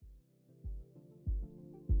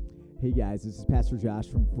Hey guys, this is Pastor Josh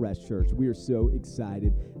from Fresh Church. We are so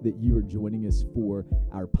excited that you are joining us for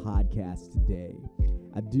our podcast today.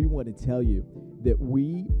 I do want to tell you that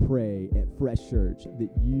we pray at Fresh Church that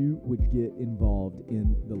you would get involved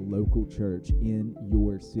in the local church in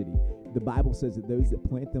your city. The Bible says that those that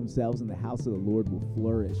plant themselves in the house of the Lord will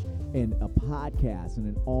flourish. And a podcast and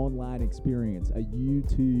an online experience, a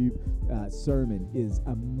YouTube sermon is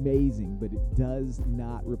amazing, but it does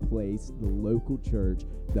not replace the local church,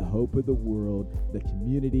 the hope of the world, the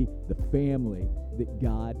community, the family that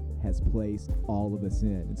God has placed all of us in.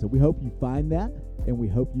 And so we hope you find that, and we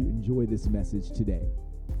hope you enjoy this message today.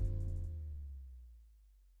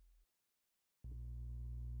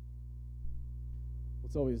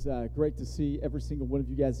 It's always great to see every single one of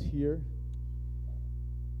you guys here.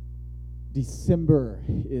 December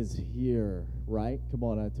is here, right? Come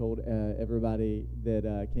on, I told everybody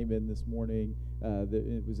that came in this morning that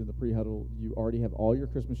it was in the pre-huddle. You already have all your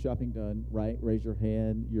Christmas shopping done, right? Raise your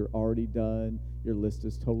hand. You're already done. Your list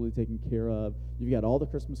is totally taken care of. You've got all the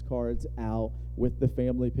Christmas cards out with the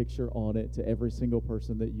family picture on it to every single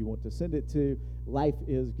person that you want to send it to. Life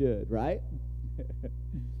is good, right?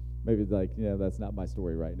 Maybe it's like, that's not my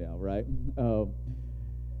story right now, right?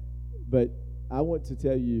 But I want to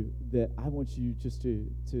tell you that I want you just to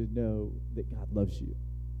know that God loves you.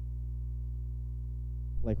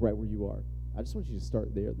 Like right where you are. I just want you to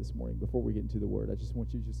start there this morning before we get into the Word. I just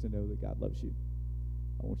want you just to know that God loves you.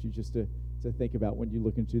 I want you just to think about when you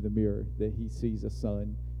look into the mirror that He sees a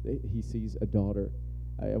son, that He sees a daughter.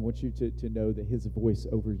 I want you to know that His voice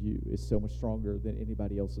over you is so much stronger than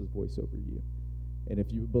anybody else's voice over you. And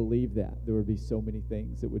if you believe that, there would be so many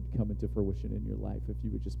things that would come into fruition in your life if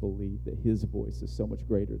you would just believe that His voice is so much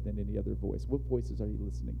greater than any other voice. What voices are you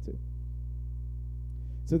listening to?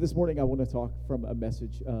 So this morning I want to talk from a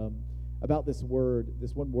message about this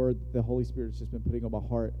one word that the Holy Spirit has just been putting on my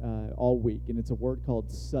heart all week, and it's a word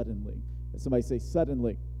called suddenly. Somebody say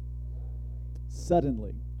suddenly.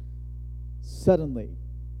 Suddenly. Suddenly.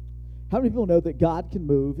 How many people know that God can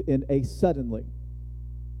move in a suddenly?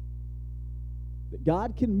 That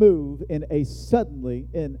God can move in a suddenly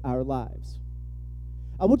in our lives.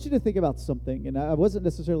 I want you to think about something, and I wasn't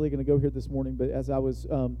necessarily going to go here this morning, but as I was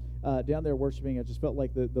down there worshiping, I just felt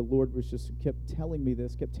like the Lord was just kept telling me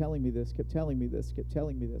this, kept telling me this, kept telling me this, kept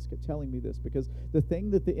telling me this, kept telling me this, because the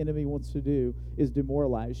thing that the enemy wants to do is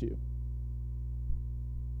demoralize you.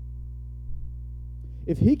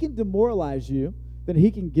 If he can demoralize you, then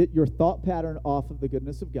he can get your thought pattern off of the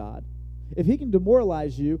goodness of God. If he can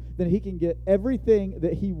demoralize you, then he can get everything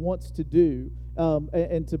that he wants to do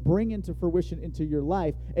and to bring into fruition into your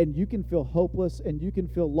life, and you can feel hopeless, and you can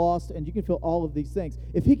feel lost, and you can feel all of these things.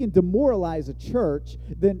 If he can demoralize a church,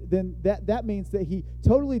 then that means that he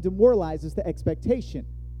totally demoralizes the expectation.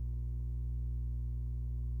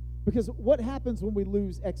 Because what happens when we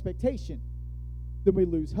lose expectation? Then we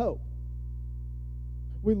lose hope.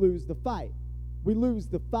 We lose the fight. We lose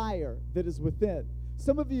the fire that is within.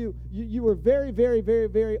 Some of you were very, very, very,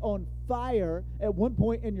 very on fire at one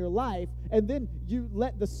point in your life, and then you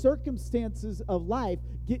let the circumstances of life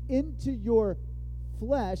get into your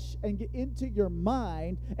flesh and get into your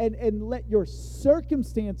mind and let your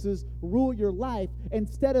circumstances rule your life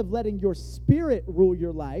instead of letting your spirit rule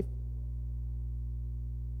your life.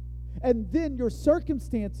 And then your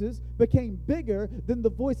circumstances became bigger than the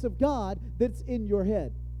voice of God that's in your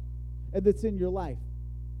head and that's in your life.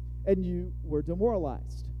 And you were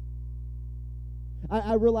demoralized.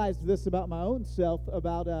 I realized this about my own self,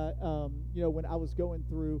 about when I was going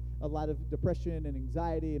through a lot of depression and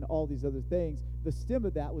anxiety and all these other things. The stem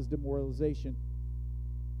of that was demoralization.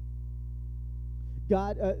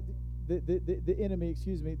 The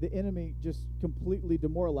enemy just completely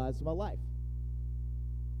demoralized my life.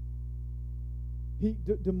 He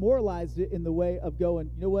demoralized it in the way of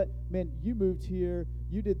going, you know what, man, you moved here,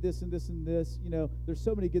 you did this and this and this, there's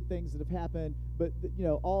so many good things that have happened, but,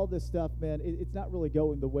 all this stuff, man, it's not really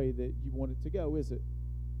going the way that you want it to go, is it?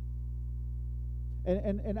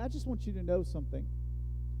 And I just want you to know something.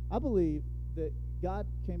 I believe that God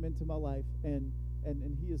came into my life, and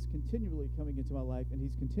He is continually coming into my life, and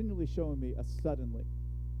He's continually showing me a suddenly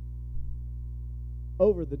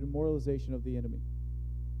over the demoralization of the enemy.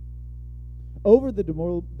 Over the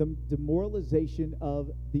demoralization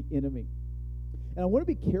of the enemy. And I want to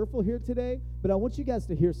be careful here today, but I want you guys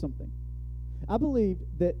to hear something. I believe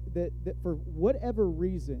that for whatever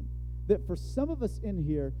reason, that for some of us in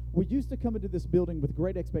here, we used to come into this building with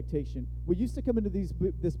great expectation. We used to come into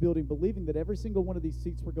this building believing that every single one of these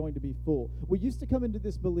seats were going to be full. We used to come into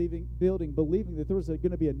this building believing that there was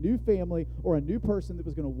going to be a new family or a new person that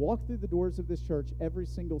was going to walk through the doors of this church every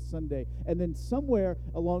single Sunday. And then somewhere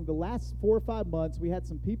along the last 4 or 5 months, we had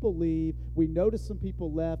some people leave. We noticed some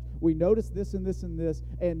people left. We noticed this and this and this.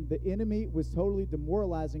 And the enemy was totally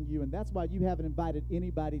demoralizing you. And that's why you haven't invited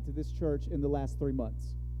anybody to this church in the last 3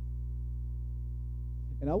 months.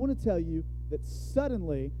 And I want to tell you that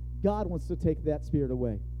suddenly God wants to take that spirit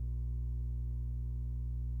away.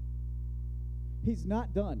 He's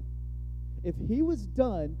not done. If he was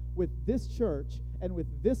done with this church and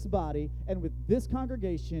with this body and with this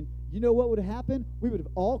congregation, you know what would have happened? We would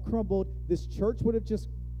have all crumbled. This church would have just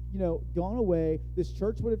gone away. This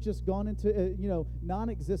church would have just gone into,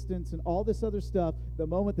 non-existence and all this other stuff the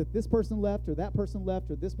moment that this person left or that person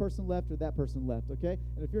left or this person left or that person left, okay?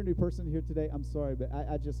 And if you're a new person here today, I'm sorry, but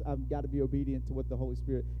I've got to be obedient to what the Holy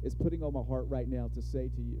Spirit is putting on my heart right now to say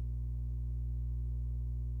to you.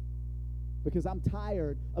 Because I'm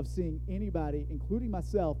tired of seeing anybody, including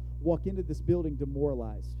myself, walk into this building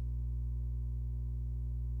demoralized.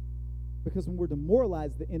 Because when we're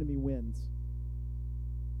demoralized, the enemy wins.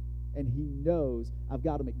 And he knows I've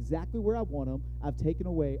got them exactly where I want them. I've taken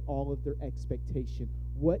away all of their expectation.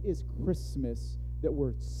 What is Christmas that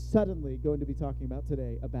we're suddenly going to be talking about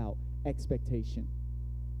today about? Expectation.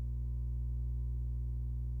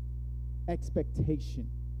 Expectation.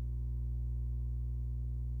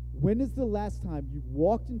 When is the last time you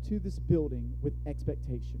walked into this building with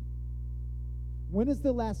expectation? When is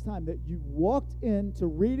the last time that you walked into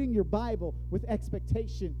reading your Bible with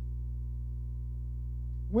expectation?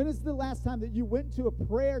 When is the last time that you went to a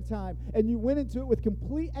prayer time and you went into it with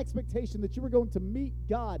complete expectation that you were going to meet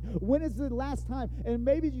God? When is the last time? And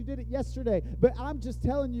maybe you did it yesterday, but I'm just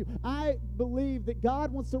telling you, I believe that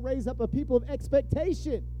God wants to raise up a people of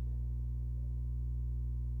expectation.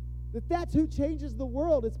 That's who changes the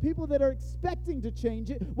world. It's people that are expecting to change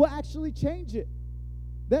it will actually change it.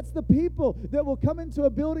 That's the people that will come into a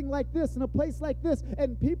building like this, in a place like this,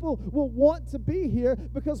 and people will want to be here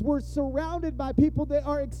because we're surrounded by people that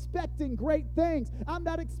are expecting great things. I'm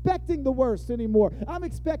not expecting the worst anymore. I'm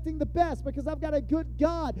expecting the best because I've got a good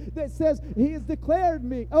God that says he has declared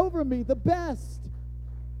over me the best.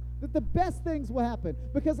 That the best things will happen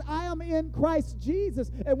because I am in Christ Jesus.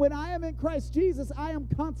 And when I am in Christ Jesus, I am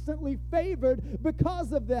constantly favored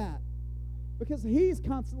because of that. Because he's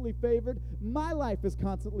constantly favored, my life is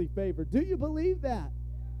constantly favored. Do you believe that?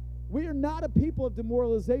 We are not a people of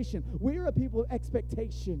demoralization. We are a people of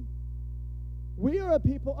expectation. We are a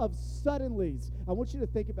people of suddenlies. I want you to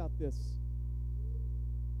think about this.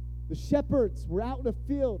 The shepherds were out in a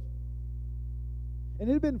field, and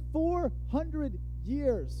it had been 400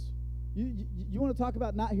 years. You want to talk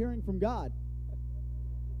about not hearing from God?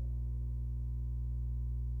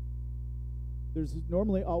 There's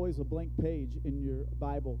normally always a blank page in your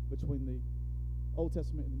Bible between the Old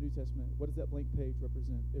Testament and the New Testament. What does that blank page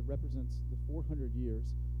represent? It represents the 400 years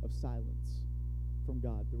of silence from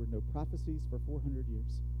God. There were no prophecies for 400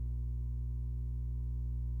 years.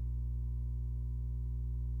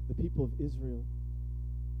 The people of Israel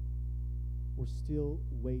were still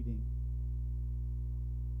waiting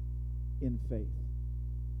in faith,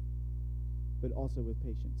 but also with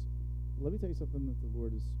patience. Let me tell you something that the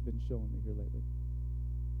Lord has been showing me here lately.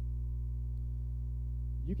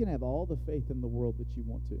 You can have all the faith in the world that you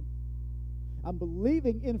want to. I'm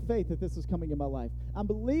believing in faith that this is coming in my life. I'm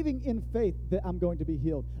believing in faith that I'm going to be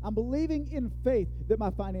healed. I'm believing in faith that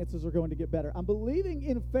my finances are going to get better. I'm believing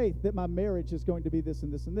in faith that my marriage is going to be this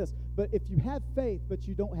and this and this. But if you have faith but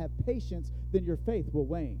you don't have patience, then your faith will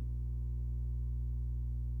wane.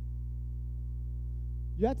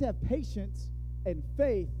 You have to have patience and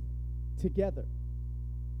faith together.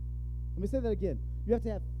 Let me say that again. You have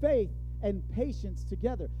to have faith and patience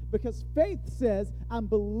together, because faith says, I'm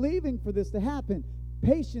believing for this to happen.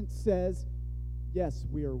 Patience says, yes,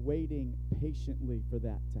 we are waiting patiently for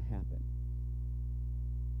that to happen.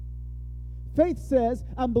 Faith says,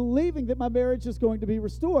 I'm believing that my marriage is going to be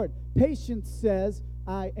restored. Patience says,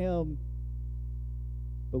 I am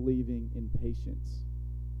believing in patience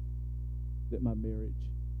that my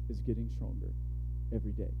marriage is getting stronger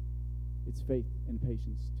every day. It's faith and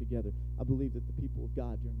patience together. I believe that the people of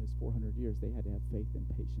God during this 400 years, they had to have faith and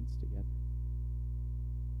patience together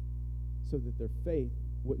so that their faith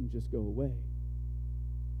wouldn't just go away,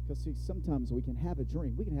 Because, see, sometimes we can have a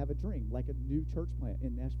dream. We can have a dream, like a new church plant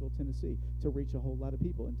in Nashville, Tennessee, to reach a whole lot of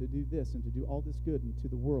people and to do this and to do all this good into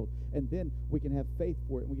the world. And then we can have faith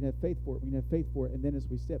for it, and we can have faith for it, we can have faith for it, and then as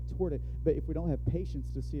we step toward it, but if we don't have patience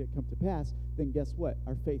to see it come to pass, then guess what?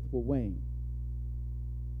 Our faith will wane.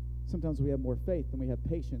 Sometimes we have more faith than we have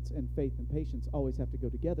patience, and faith and patience always have to go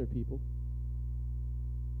together, people.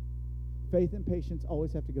 Faith and patience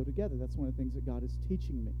always have to go together. That's one of the things that God is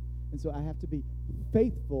teaching me. And so I have to be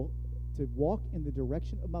faithful to walk in the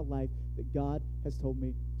direction of my life that God has told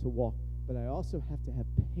me to walk. But I also have to have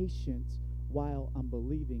patience while I'm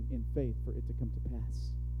believing in faith for it to come to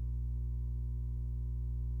pass.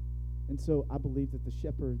 And so I believe that the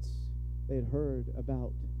shepherds, they had heard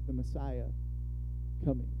about the Messiah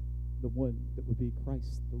coming, the one that would be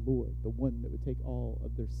Christ the Lord, the one that would take all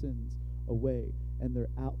of their sins away, and they're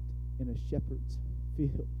out in a shepherd's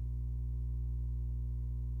field.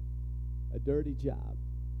 A dirty job.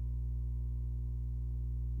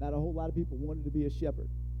 Not a whole lot of people wanted to be a shepherd.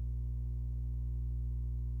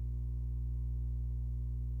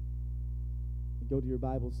 You go to your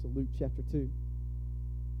Bibles to Luke chapter 2,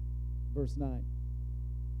 verse 9.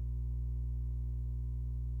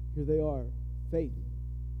 Here they are, faith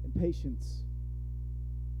and patience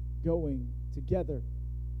going together.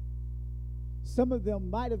 Some of them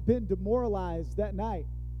might have been demoralized that night.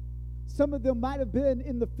 Some of them might have been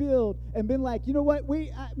in the field and been like, you know what,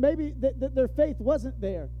 maybe their faith wasn't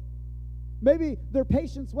there. Maybe their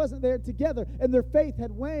patience wasn't there together, and their faith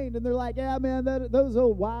had waned, and they're like, yeah, man, those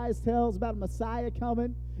old wise tales about a Messiah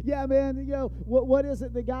coming. Yeah, man, you know, what is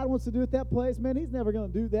it that God wants to do at that place? Man, he's never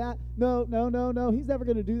going to do that. No. He's never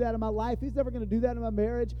going to do that in my life. He's never going to do that in my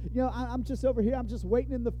marriage. You know, I'm just over here. I'm just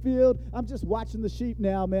waiting in the field. I'm just watching the sheep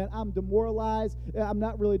now, man. I'm demoralized. I'm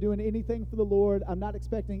not really doing anything for the Lord. I'm not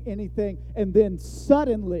expecting anything. And then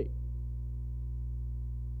suddenly,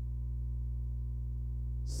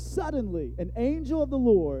 an angel of the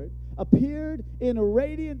Lord appeared in a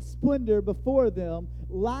radiant splendor before them,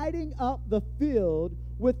 lighting up the field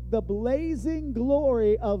with the blazing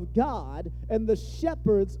glory of God, and the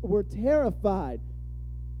shepherds were terrified.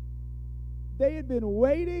 They had been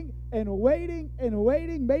waiting and waiting and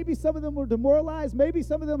waiting. Maybe some of them were demoralized. Maybe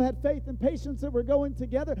some of them had faith and patience that were going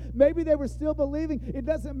together. Maybe they were still believing. It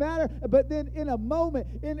doesn't matter. But then in a moment,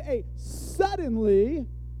 suddenly,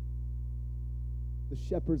 the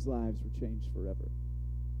shepherds' lives were changed forever.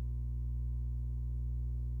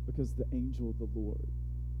 Because the angel of the Lord,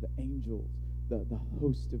 the angels, the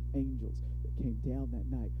host of angels that came down that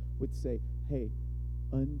night would say, hey,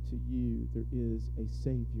 unto you there is a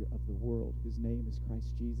Savior of the world. His name is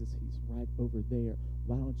Christ Jesus. He's right over there.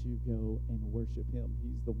 Why don't you go and worship him?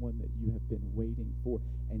 He's the one that you have been waiting for.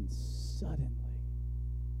 And suddenly,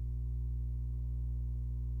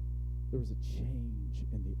 there was a change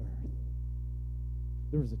in the earth.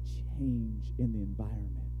 There was a change in the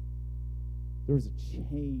environment. There was a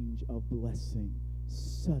change of blessing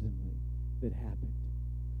suddenly that happened.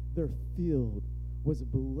 Their field was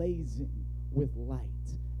blazing with light.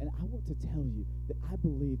 And I want to tell you that I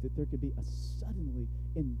believe that there could be a suddenly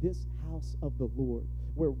in this house of the Lord,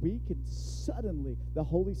 where we could suddenly, the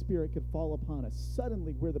Holy Spirit could fall upon us,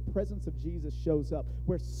 suddenly where the presence of Jesus shows up,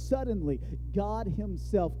 where suddenly God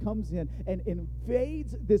himself comes in and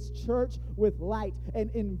invades this church with light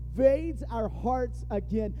and invades our hearts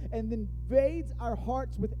again and invades our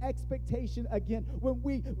hearts with expectation again. When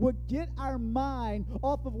we would get our mind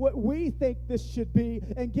off of what we think this should be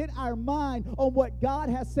and get our mind on what God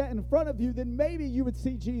has set in front of you, then maybe you would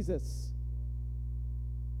see Jesus.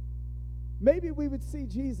 Maybe we would see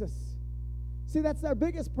Jesus. See, that's our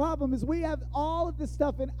biggest problem, is we have all of this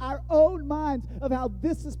stuff in our own minds of how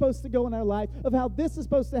this is supposed to go in our life, of how this is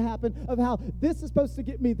supposed to happen, of how this is supposed to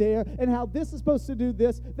get me there, and how this is supposed to do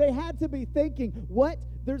this. They had to be thinking, what?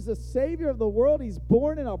 There's a Savior of the world. He's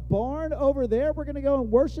born in a barn over there. We're going to go and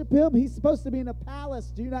worship him. He's supposed to be in a palace.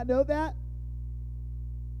 Do you not know that?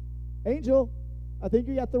 Angel, I think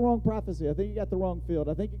you got the wrong prophecy. I think you got the wrong field.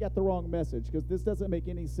 I think you got the wrong message, because this doesn't make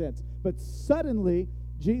any sense. But suddenly,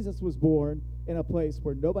 Jesus was born in a place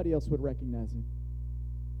where nobody else would recognize him.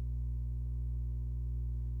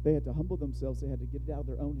 They had to humble themselves. They had to get it out of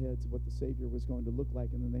their own heads of what the Savior was going to look like,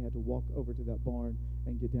 and then they had to walk over to that barn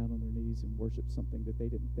and get down on their knees and worship something that they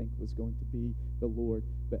didn't think was going to be the Lord,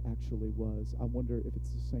 but actually was. I wonder if it's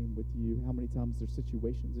the same with you. How many times there's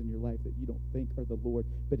situations in your life that you don't think are the Lord,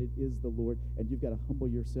 but it is the Lord, and you've got to humble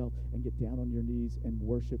yourself and get down on your knees and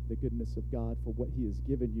worship the goodness of God for what he has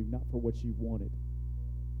given you, not for what you wanted.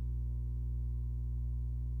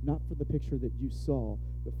 Not for the picture that you saw,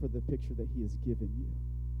 but for the picture that he has given you.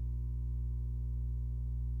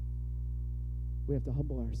 We have to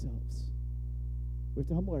humble ourselves. We have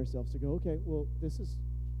to humble ourselves to go, okay, well, this is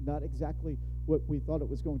not exactly what we thought it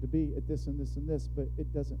was going to be at this and this and this, but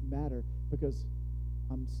it doesn't matter because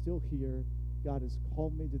I'm still here. God has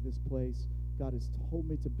called me to this place. God has told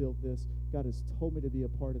me to build this. God has told me to be a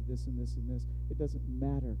part of this and this and this. It doesn't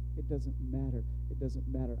matter. It doesn't matter. It doesn't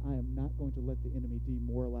matter. I am not going to let the enemy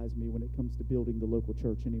demoralize me when it comes to building the local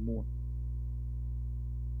church anymore.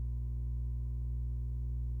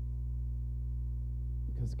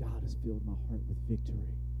 Because God has filled my heart with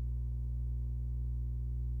victory.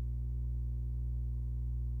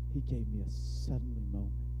 He gave me a suddenly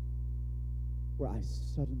moment where I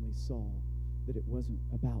suddenly saw that it wasn't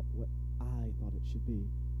about what I thought it should be.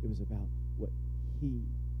 It was about what He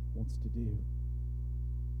wants to do.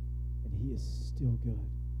 And He is still good.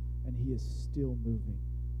 And He is still moving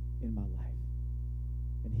in my life.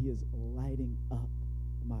 And He is lighting up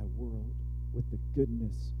my world with the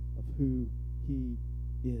goodness of who He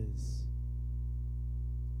is.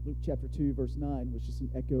 Luke chapter 2, verse 9 was just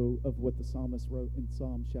an echo of what the psalmist wrote in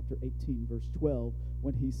Psalms chapter 18, verse 12,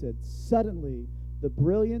 when he said, suddenly the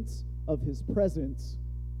brilliance of His presence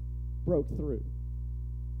broke through.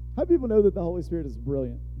 How many people know that the Holy Spirit is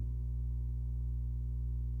brilliant?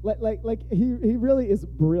 Like he really is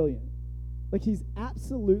brilliant. Like He's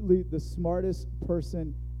absolutely the smartest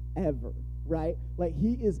person ever, right? Like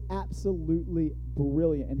He is absolutely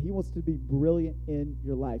brilliant, and He wants to be brilliant in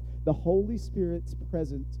your life. The Holy Spirit's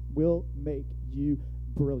presence will make you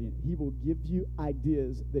brilliant. He will give you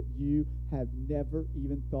ideas that you have never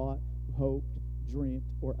even thought, hoped, dreamt,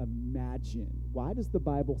 or imagined. Why does the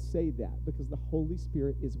Bible say that? Because the Holy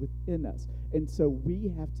Spirit is within us. And so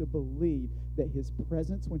we have to believe that His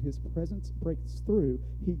presence, when His presence breaks through,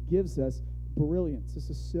 He gives us brilliance. This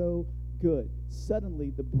is so good.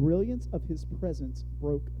 Suddenly, the brilliance of His presence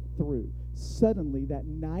broke through. Suddenly, that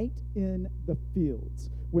night in the fields,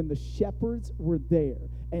 when the shepherds were there,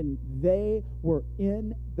 and they were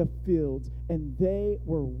in the fields, and they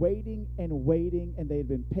were waiting, and they had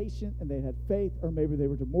been patient, and they had faith, or maybe they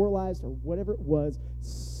were demoralized, or whatever it was,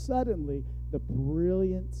 suddenly, the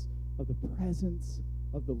brilliance of the presence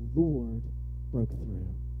of the Lord broke through.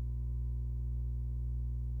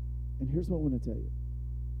 And here's what I want to tell you.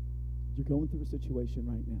 You're going through a situation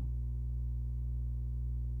right now.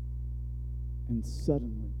 And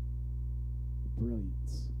suddenly, the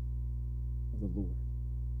brilliance of the Lord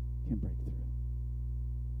can break through.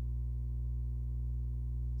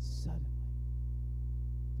 Suddenly,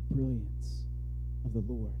 the brilliance of the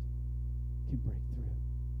Lord can break through.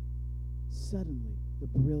 Suddenly, the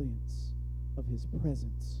brilliance of His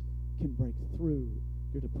presence can break through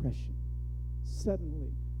your depression.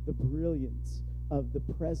 Suddenly, the brilliance of the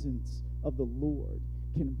presence of the Lord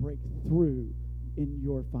can break through in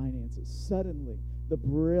your finances. Suddenly, the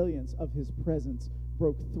brilliance of His presence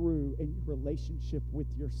broke through in your relationship with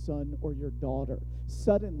your son or your daughter.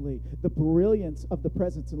 Suddenly, the brilliance of the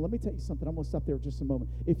presence, and let me tell you something, I'm going to stop there just a moment.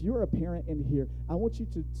 If you're a parent in here, I want you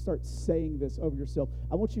to start saying this over yourself.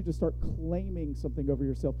 I want you to start claiming something over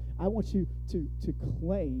yourself. I want you to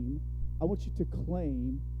claim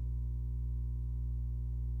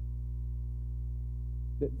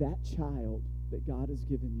that child that God has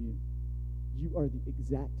given you, you are the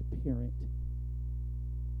exact parent.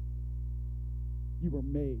 You were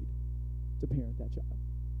made to parent that child.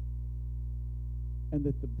 And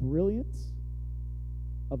that the brilliance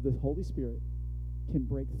of the Holy Spirit can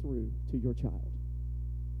break through to your child.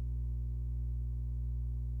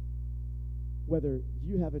 Whether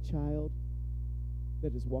you have a child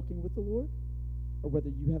that is walking with the Lord, or whether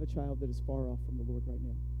you have a child that is far off from the Lord right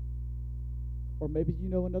now. Or maybe you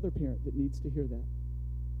know another parent that needs to hear that.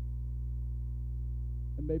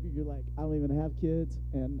 And maybe you're like, I don't even have kids,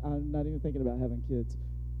 and I'm not even thinking about having kids.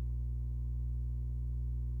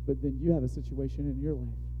 But then you have a situation in your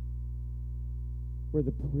life where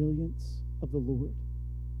the brilliance of the Lord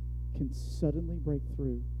can suddenly break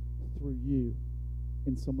through you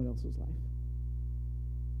in someone else's life.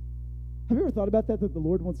 Have you ever thought about that the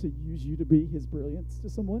Lord wants to use you to be His brilliance to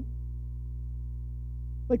someone?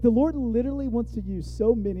 Like the Lord literally wants to use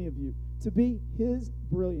so many of you to be His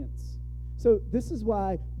brilliance. So this is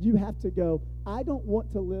why you have to go, I don't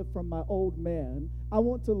want to live from my old man. I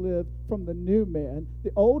want to live from the new man,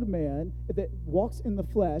 the old man that walks in the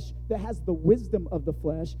flesh, that has the wisdom of the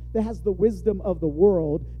flesh, that has the wisdom of the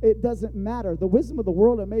world. It doesn't matter. The wisdom of the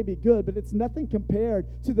world, it may be good, but it's nothing compared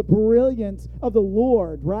to the brilliance of the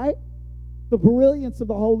Lord, right? the brilliance of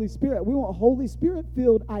the Holy Spirit. We want Holy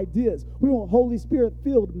Spirit-filled ideas. We want Holy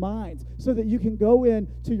Spirit-filled minds so that you can go in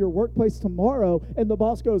to your workplace tomorrow and the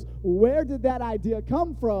boss goes, where did that idea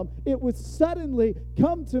come from? It would suddenly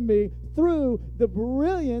come to me through the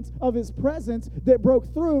brilliance of his presence that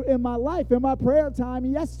broke through in my life, in my prayer time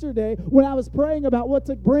yesterday when I was praying about what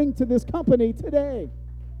to bring to this company today.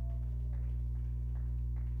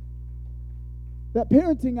 That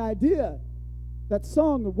parenting idea, that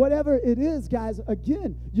song, whatever it is, guys,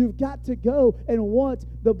 again, you've got to go and want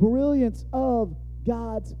the brilliance of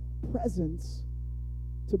God's presence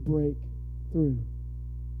to break through.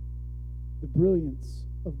 The brilliance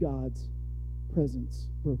of God's presence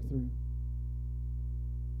broke through.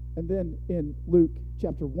 And then in Luke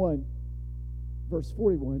chapter 1, verse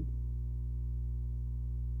 41,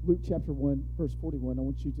 Luke chapter 1, verse 41, I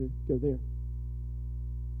want you to go there.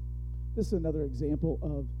 This is another example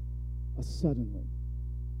of a suddenly.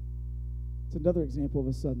 It's another example of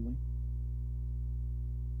a suddenly.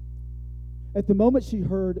 At the moment she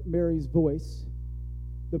heard Mary's voice,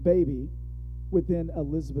 the baby within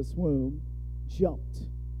Elizabeth's womb jumped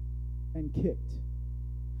and kicked.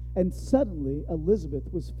 And suddenly Elizabeth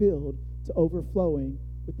was filled to overflowing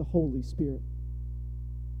with the Holy Spirit.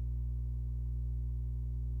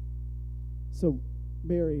 So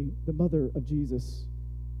Mary, the mother of Jesus,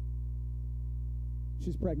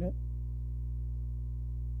 she's pregnant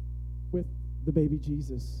with the baby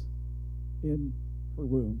Jesus in her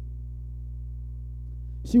womb.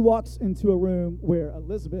 She walks into a room where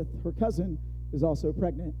Elizabeth, her cousin, is also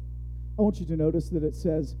pregnant. I want you to notice that it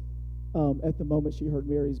says, at the moment she heard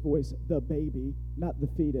Mary's voice, the baby, not the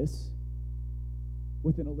fetus,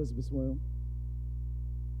 within Elizabeth's womb.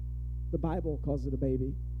 The Bible calls it a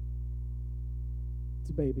baby. It's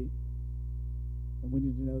a baby. And we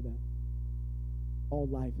need to know that. All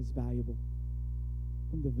life is valuable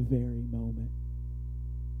from the very moment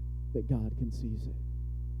that God conceives it.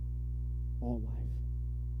 All life.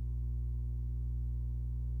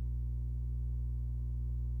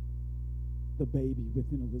 The baby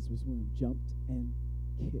within Elizabeth's womb jumped and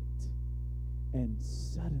kicked. And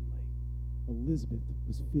suddenly, Elizabeth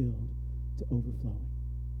was filled to overflowing.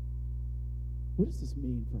 What does this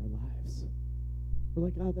mean for our lives? We're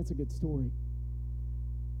like, oh, that's a good story.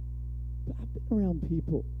 But I've been around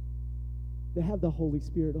people that have the Holy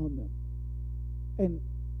Spirit on them. And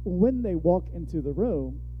when they walk into the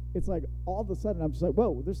room, it's like all of a sudden I'm just like,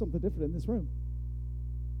 whoa, there's something different in this room.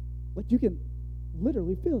 Like you can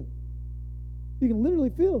literally feel it. You can literally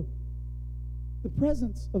feel the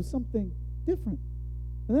presence of something different.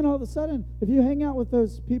 And then all of a sudden, if you hang out with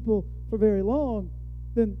those people for very long,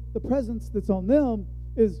 then the presence that's on them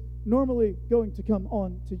is normally going to come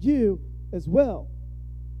on to you as well.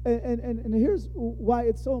 And here's why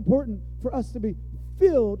it's so important for us to be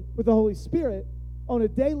filled with the Holy Spirit on a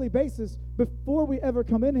daily basis before we ever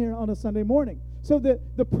come in here on a Sunday morning. So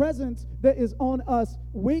that the presence that is on us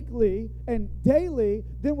weekly and daily,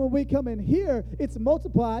 then when we come in here, it's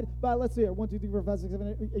multiplied by, let's see here, 1, 2, 3, 4, 5, 6,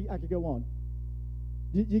 7, 8. I could go on.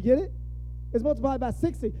 You get it? It's multiplied by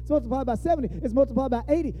 60. It's multiplied by 70. It's multiplied by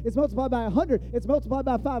 80. It's multiplied by 100. It's multiplied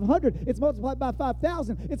by 500. It's multiplied by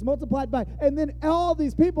 5,000. It's multiplied by, and then all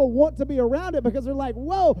these people want to be around it because they're like,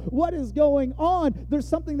 whoa, what is going on? There's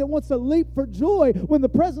something that wants to leap for joy when the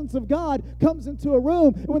presence of God comes into a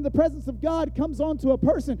room, when the presence of God comes onto a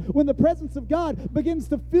person, when the presence of God begins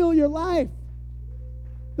to fill your life.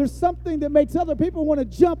 There's something that makes other people want to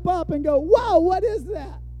jump up and go, whoa, what is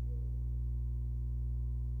that?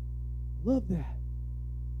 Love that.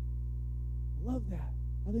 Love that.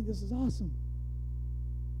 I think this is awesome.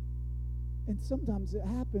 And sometimes it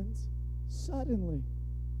happens suddenly.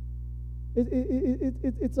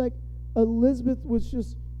 It's like Elizabeth was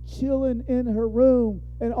just chilling in her room,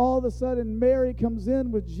 and all of a sudden Mary comes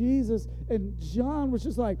in with Jesus, and John was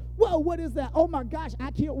just like, whoa, what is that? Oh my gosh, I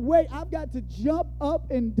can't wait. I've got to jump up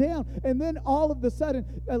and down. And then all of a sudden,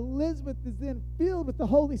 Elizabeth is then filled with the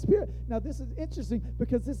Holy Spirit. Now, this is interesting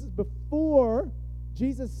because this is before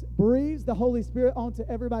Jesus breathes the Holy Spirit onto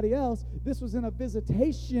everybody else. This was in a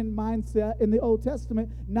visitation mindset in the Old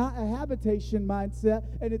Testament, not a habitation mindset.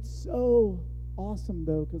 And it's so awesome,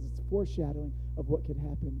 though, because it's foreshadowing of what could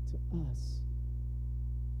happen to us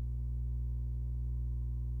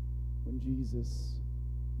when Jesus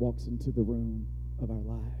walks into the room of our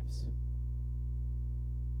lives.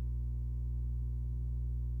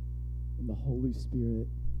 And the Holy Spirit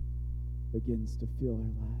begins to fill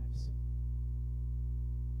our lives.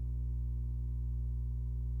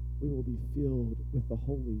 We will be filled with the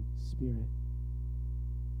Holy Spirit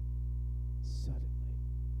suddenly.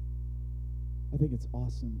 I think it's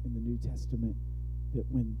awesome in the New Testament that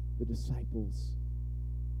when the disciples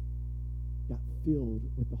got filled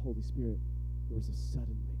with the Holy Spirit, there was a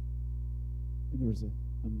suddenly. And there was a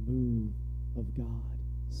move of God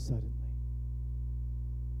suddenly.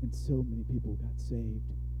 And so many people got saved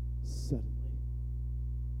suddenly.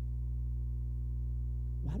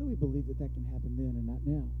 Why do we believe that can happen then and not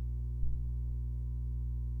now?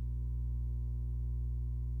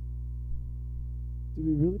 Do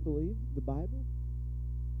we really believe the Bible?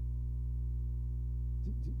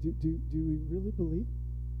 Do we really believe?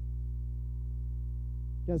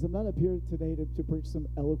 Guys, I'm not up here today to preach some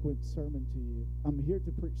eloquent sermon to you. I'm here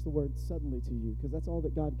to preach the word suddenly to you, because that's all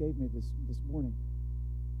that God gave me this morning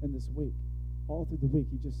and this week. All through the week,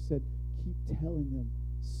 he just said, keep telling them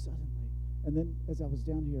suddenly. And then as I was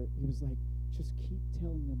down here, he was like, just keep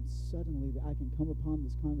telling them suddenly that I can come upon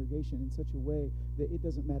this congregation in such a way that it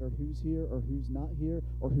doesn't matter who's here or who's not here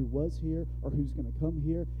or who was here or who's going to come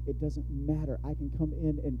here. It doesn't matter. I can come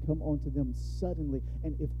in and come onto them suddenly.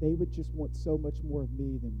 And if they would just want so much more of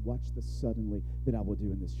me, then watch the suddenly that I will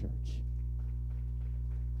do in this church.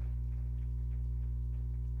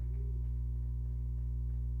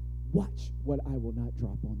 Watch what I will not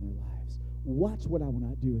drop on their lives. Watch what I will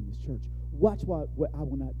not do in this church. Watch what I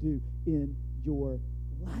will not do in your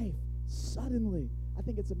life. Suddenly. I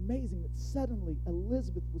think it's amazing that suddenly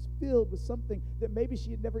Elizabeth was filled with something that maybe she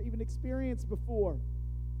had never even experienced before.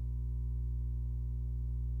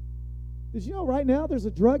 Did you know right now there's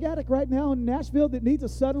a drug addict right now in Nashville that needs a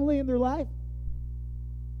suddenly in their life?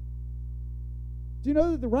 Do you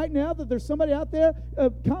know that right now that there's somebody out there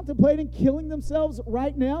contemplating killing themselves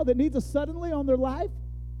right now that needs a suddenly on their life?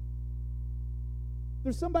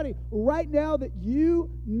 There's somebody right now that you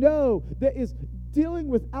know that is dealing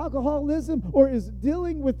with alcoholism or is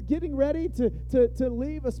dealing with getting ready to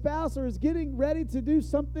leave a spouse or is getting ready to do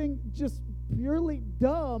something just purely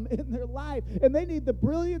dumb in their life, and they need the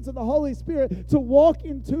brilliance of the Holy Spirit to walk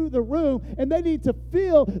into the room, and they need to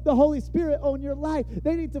feel the Holy Spirit on your life.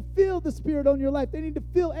 They need to feel the Spirit on your life. They need to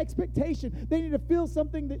feel expectation. They need to feel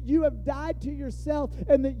something that you have died to yourself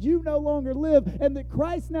and that you no longer live, and that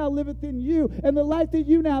Christ now liveth in you, and the life that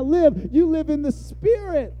you now live, you live in the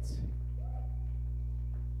Spirit.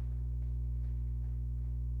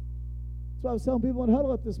 So I was telling people in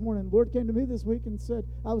Huddle Up this morning, the Lord came to me this week and said,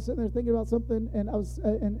 I was sitting there thinking about something, and I was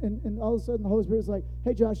and all of a sudden the Holy Spirit was like,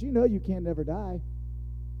 hey, Josh, you know you can never die.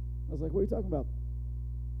 I was like, what are you talking about?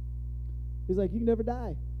 He's like, you can never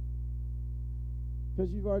die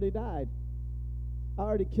because you've already died. I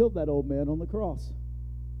already killed that old man on the cross.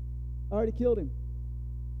 I already killed him.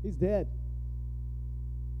 He's dead.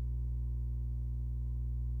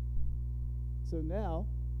 So now,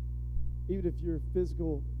 even if your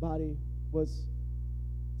physical body was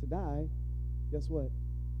to die, guess what?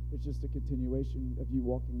 It's just a continuation of you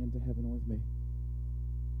walking into heaven with me.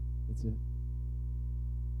 That's it.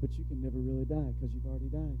 But you can never really die because you've already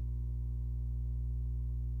died.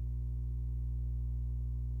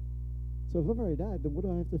 So if I've already died, then what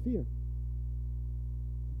do I have to fear?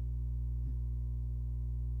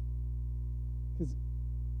 Because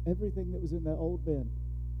everything that was in that old man,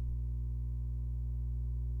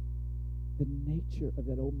 the nature of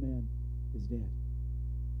that old man is dead.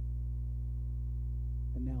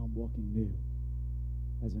 And now I'm walking new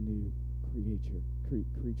as a new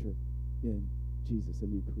creature in Jesus, a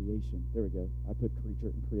new creation. There we go. I put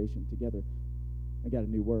creature and creation together. I got a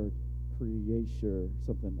new word, creature,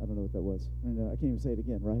 something. I don't know what that was. I don't know. I can't even say it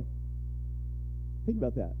again, right? Think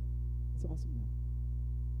about that. It's awesome now.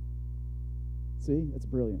 See? It's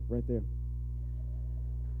brilliant right there.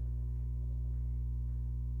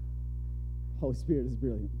 Holy Spirit is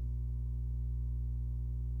brilliant.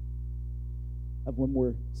 I have one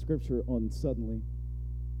more scripture on suddenly.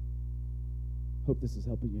 Hope this is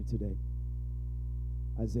helping you today.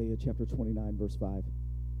 Isaiah chapter 29, verse 5.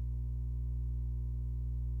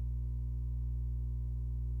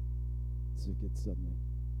 It's a good suddenly.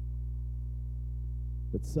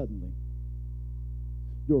 But suddenly,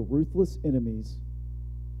 your ruthless enemies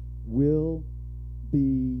will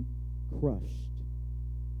be crushed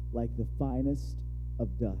like the finest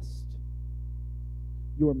of dust.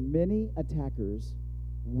 Your many attackers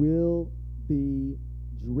will be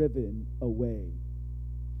driven away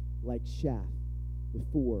like chaff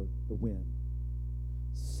before the wind.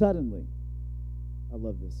 Suddenly, I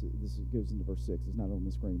love this. This goes into verse 6. It's not on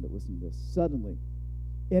the screen, but listen to this. Suddenly,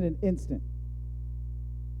 in an instant,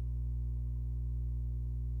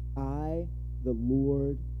 I, the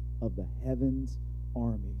Lord of the heavens'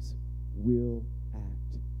 armies, will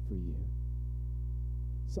act for you.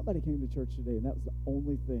 Somebody came to church today, and that was the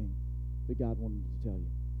only thing that God wanted to tell you.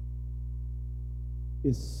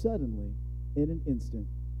 Is suddenly in an instant,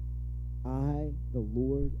 I, the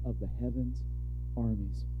Lord of the heavens'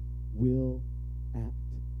 armies, will act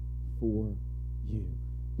for you,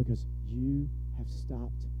 because you have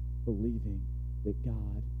stopped believing that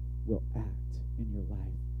God will act in your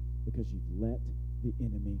life, because you've let the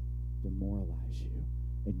enemy demoralize you.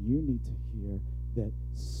 And you need to hear that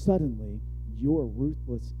suddenly your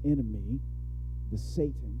ruthless enemy, the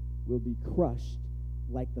Satan, will be crushed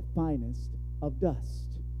like the finest of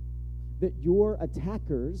dust. That your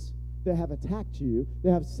attackers that have attacked you,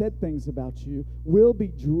 that have said things about you, will be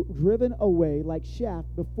driven away like chaff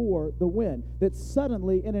before the wind. That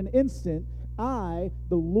suddenly, in an instant, I,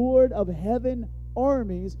 the Lord of heaven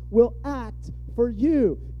armies, will act for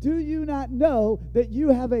you. Do you not know that you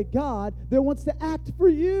have a God that wants to act for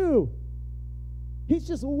you? He's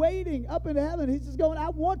just waiting up in heaven. He's just going, I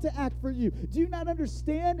want to act for you. Do you not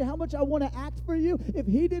understand how much I want to act for you? If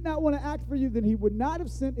he did not want to act for you, then he would not have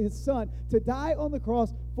sent his son to die on the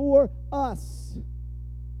cross for us.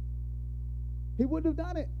 He wouldn't have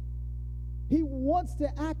done it. He wants to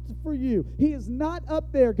act for you. He is not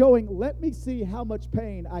up there going, let me see how much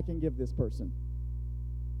pain I can give this person.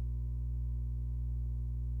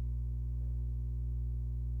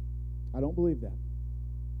 I don't believe that.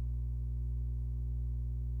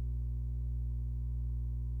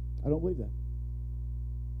 I don't believe that.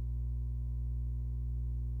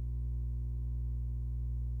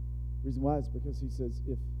 Reason why is because he says,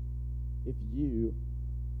 if you,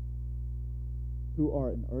 who are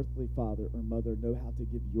an earthly father or mother, know how to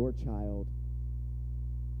give your child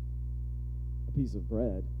a piece of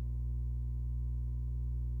bread,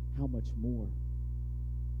 how much more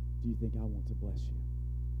do you think I want to bless you?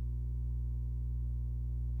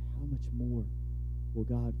 How much more will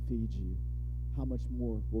God feed you? How much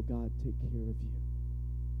more will God take care of you?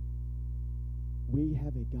 We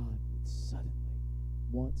have a God that suddenly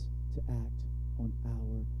wants to act on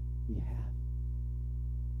our behalf.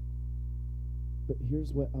 But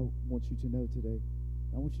here's what I want you to know today.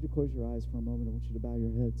 I want you to close your eyes for a moment. I want you to bow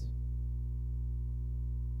your heads.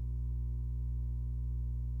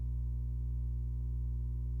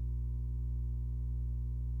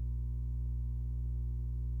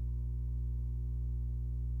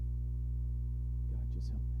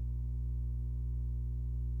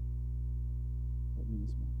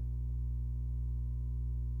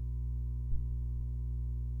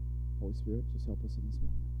 Holy Spirit, just help us in this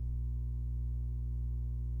moment.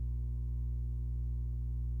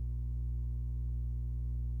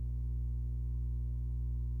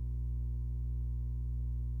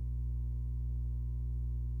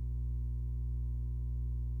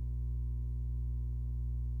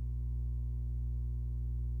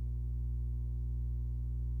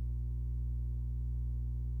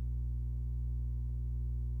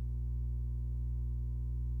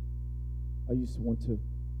 I used to want to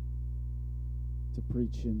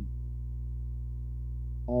preach in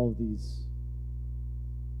all of these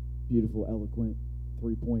beautiful, eloquent,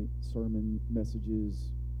 three-point sermon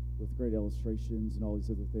messages with great illustrations and all these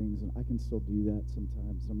other things, and I can still do that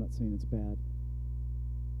sometimes. I'm not saying it's bad.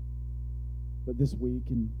 But this week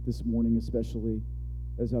and this morning especially,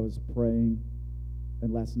 as I was praying,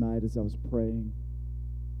 and last night as I was praying,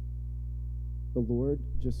 the Lord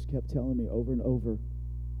just kept telling me over and over,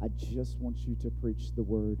 I just want you to preach the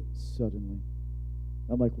word suddenly.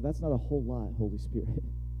 I'm like, well, that's not a whole lot, Holy Spirit.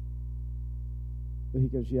 But he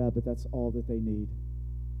goes, yeah, but that's all that they need.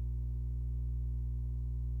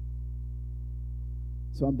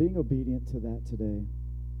 So I'm being obedient to that today.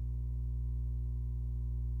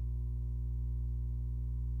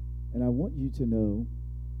 And I want you to know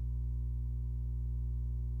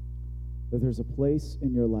that there's a place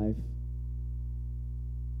in your life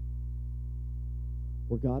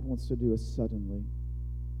where God wants to do a suddenly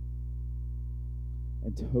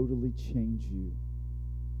and totally change you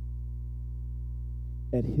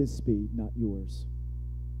at his speed, not yours.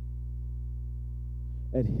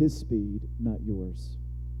 At his speed, not yours.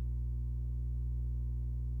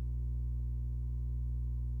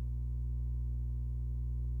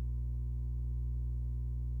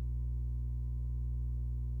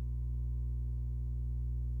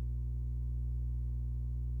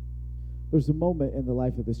 There's a moment in the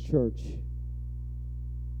life of this church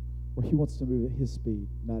where he wants to move at his speed,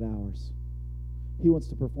 not ours. He wants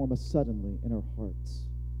to perform a suddenly in our hearts.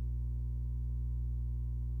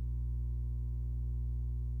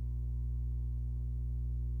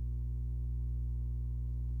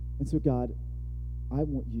 And so, God, I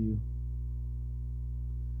want you,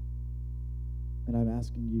 and I'm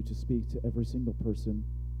asking you to speak to every single person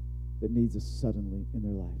that needs a suddenly in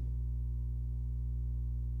their life.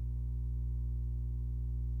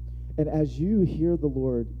 And as you hear the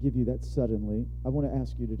Lord give you that suddenly, I want to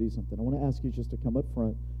ask you to do something. I want to ask you just to come up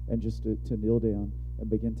front and just to kneel down and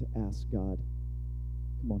begin to ask God.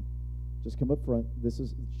 Come on. Just come up front.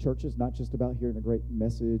 Church is not just about hearing a great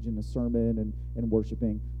message and a sermon and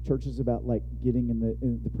worshiping. Church is about like getting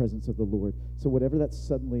in the presence of the Lord. So whatever that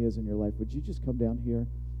suddenly is in your life, would you just come down here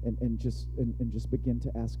and just begin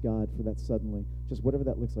to ask God for that suddenly? Just whatever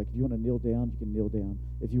that looks like. If you want to kneel down, you can kneel down.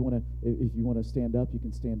 If you want to stand up, you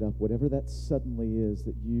can stand up. Whatever that suddenly is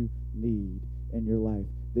that you need in your life,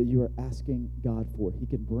 that you are asking God for, He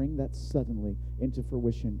can bring that suddenly into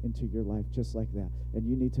fruition into your life just like that. And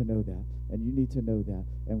you need to know that. And you need to know that.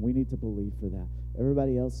 And we need to believe for that.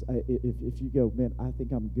 Everybody else, if you go, man, I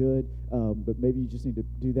think I'm good, but maybe you just need to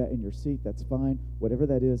do that in your seat, that's fine, whatever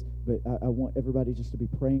that is. But I want everybody just to be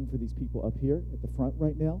praying for these people up here at the front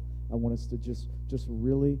right now. I want us to just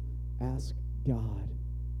really ask God,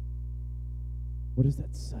 what is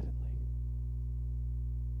that suddenly?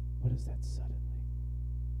 What is that suddenly?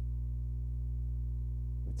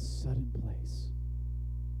 That sudden place.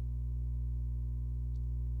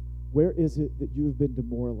 Where is it that you have been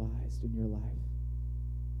demoralized in your life?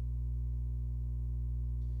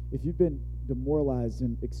 If you've been demoralized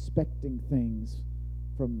in expecting things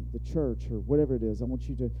from the church or whatever it is, I want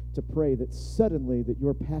you to pray that suddenly that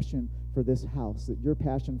your passion for this house, that your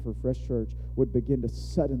passion for Fresh Church would begin to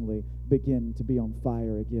suddenly begin to be on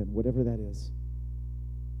fire again, whatever that is,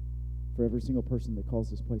 for every single person that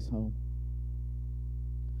calls this place home.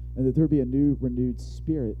 And that there would be a new renewed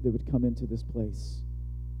spirit that would come into this place.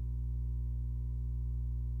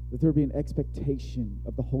 That there would be an expectation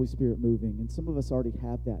of the Holy Spirit moving. And some of us already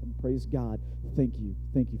have that. And praise God. Thank you.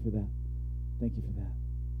 Thank you for that. Thank you for that.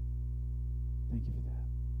 Thank you for that.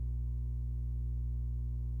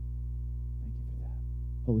 Thank you for that.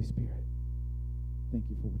 Holy Spirit, thank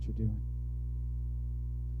you for what you're doing.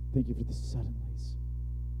 Thank you for the suddenlies.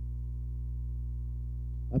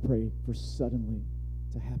 I pray for suddenly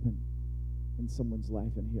to happen in someone's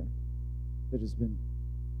life in here that has been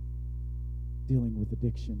dealing with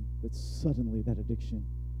addiction, that suddenly that addiction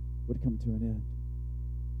would come to an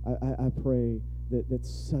end. I pray that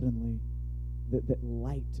suddenly that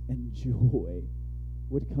light and joy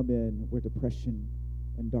would come in where depression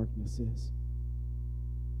and darkness is.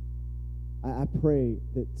 I pray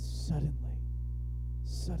that suddenly,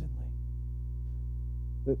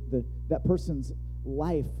 that person's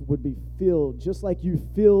life would be filled just like you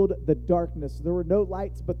filled the darkness. There were no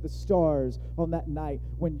lights but the stars on that night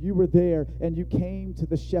when you were there and you came to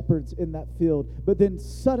the shepherds in that field. But then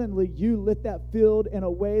suddenly you lit that field in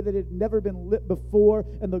a way that had never been lit before,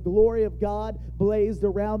 and the glory of God blazed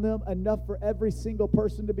around them, enough for every single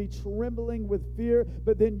person to be trembling with fear.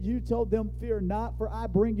 But then you told them, "Fear not, for I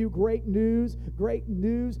bring you great news, great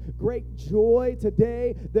joy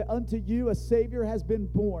today, that unto you a Savior has been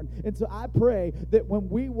born." And so I pray that when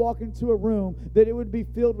we walk into a room, that it would be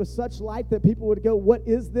filled with such light that people would go, "What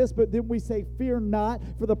is this?" But then we say, "Fear not,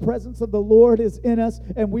 for the presence of the Lord is in us,"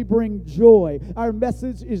 and we bring joy. Our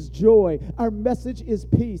message is joy. Our message is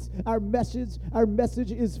peace. Our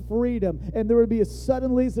message is freedom. And there would be a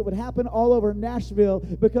suddenlies that would happen all over Nashville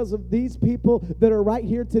because of these people that are right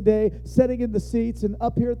here today, sitting in the seats and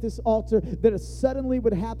up here at this altar, that a suddenly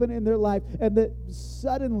would happen in their life, and that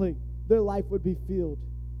suddenly their life would be filled.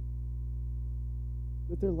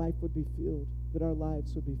 That their life would be filled, that our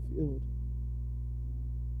lives would be filled,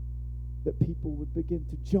 that people would begin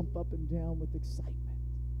to jump up and down with excitement,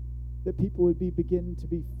 that people would begin to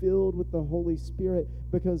be filled with the Holy Spirit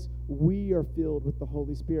because we are filled with the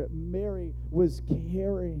Holy Spirit. Mary was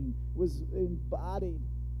carrying, was embodied.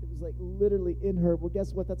 It was like literally in her. Well,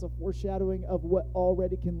 guess what? That's a foreshadowing of what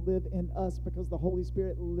already can live in us because the Holy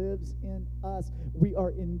Spirit lives in us. We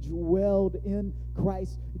are indwelled in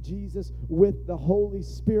Christ Jesus with the Holy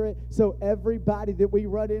Spirit. So everybody that we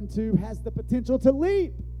run into has the potential to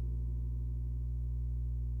leap.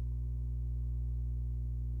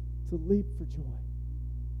 To leap for joy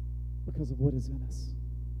because of what is in us.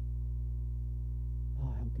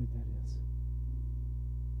 Oh, how good that is.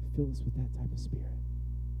 Fill us with that type of spirit.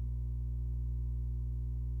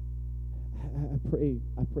 I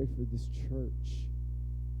pray for this church,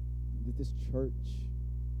 that this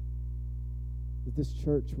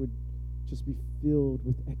church would just be filled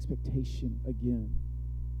with expectation again.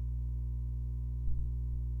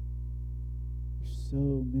 There's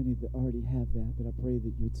so many that already have that, but I pray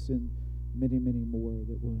that you would send many, many more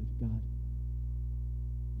that would. God,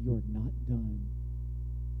 you are not done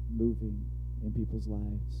moving in people's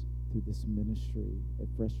lives through this ministry at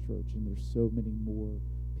Fresh Church, and there's so many more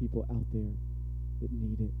people out there that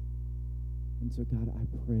need it. And so, God, I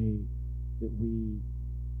pray that we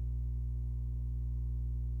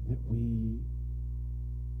that we,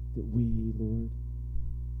 Lord,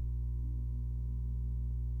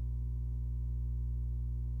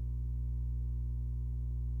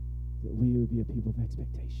 that we would be a people of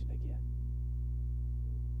expectation again.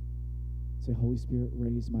 Say, Holy Spirit,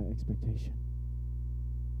 raise my expectation.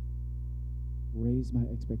 Raise my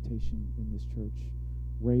expectation in this church.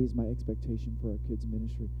 Raise my expectation for our kids'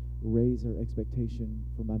 ministry. Raise our expectation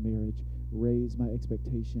for my marriage. Raise my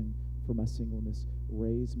expectation for my singleness.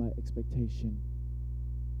 Raise my expectation.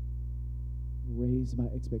 Raise my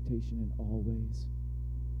expectation in all ways.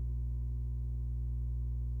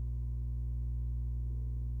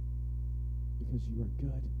 Because you are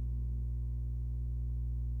good.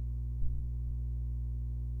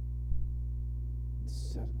 And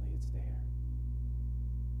suddenly it's there.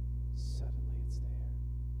 Suddenly it's there.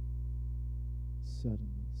 Suddenly.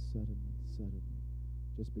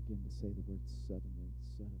 Just begin to say the word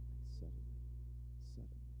suddenly.